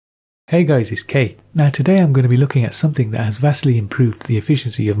Hey guys, it's Kay. Now today I'm going to be looking at something that has vastly improved the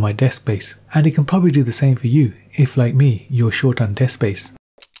efficiency of my desk space, and it can probably do the same for you if, like me, you're short on desk space.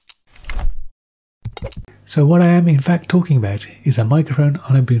 So what I am in fact talking about is a microphone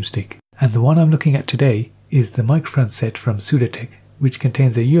on a boomstick, and the one I'm looking at today is the microphone set from SUDOTACK, which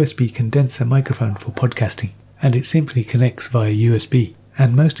contains a USB condenser microphone for podcasting, and it simply connects via USB.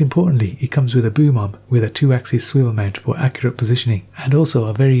 And most importantly, it comes with a boom arm with a 2-axis swivel mount for accurate positioning, and also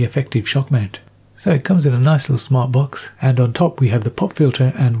a very effective shock mount. So it comes in a nice little smart box, and on top we have the pop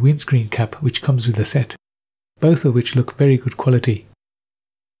filter and windscreen cap which comes with the set, both of which look very good quality.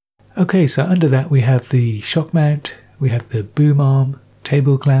 Okay, so under that we have the shock mount, we have the boom arm,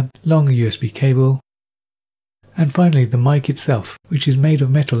 table clamp, long USB cable, and finally the mic itself, which is made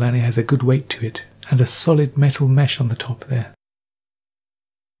of metal and it has a good weight to it, and a solid metal mesh on the top there.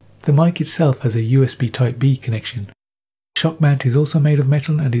 The mic itself has a USB Type-B connection. The shock mount is also made of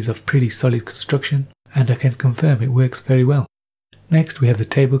metal and is of pretty solid construction, and I can confirm it works very well. Next we have the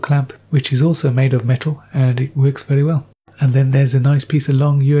table clamp, which is also made of metal and it works very well. And then there's a nice piece of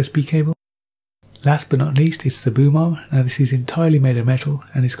long USB cable. Last but not least, it's the boom arm. Now this is entirely made of metal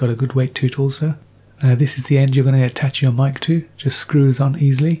and it's got a good weight to it also. Now this is the end you're going to attach your mic to, just screws on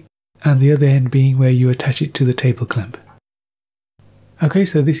easily, and the other end being where you attach it to the table clamp. Okay,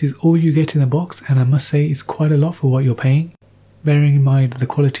 so this is all you get in the box, and I must say it's quite a lot for what you're paying, bearing in mind the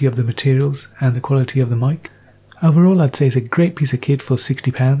quality of the materials and the quality of the mic. Overall, I'd say it's a great piece of kit for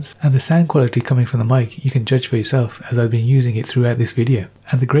 £60, and the sound quality coming from the mic you can judge for yourself, as I've been using it throughout this video.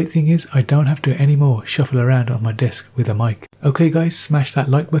 And the great thing is I don't have to anymore shuffle around on my desk with a mic. Okay guys, smash that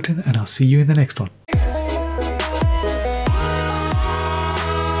like button and I'll see you in the next one.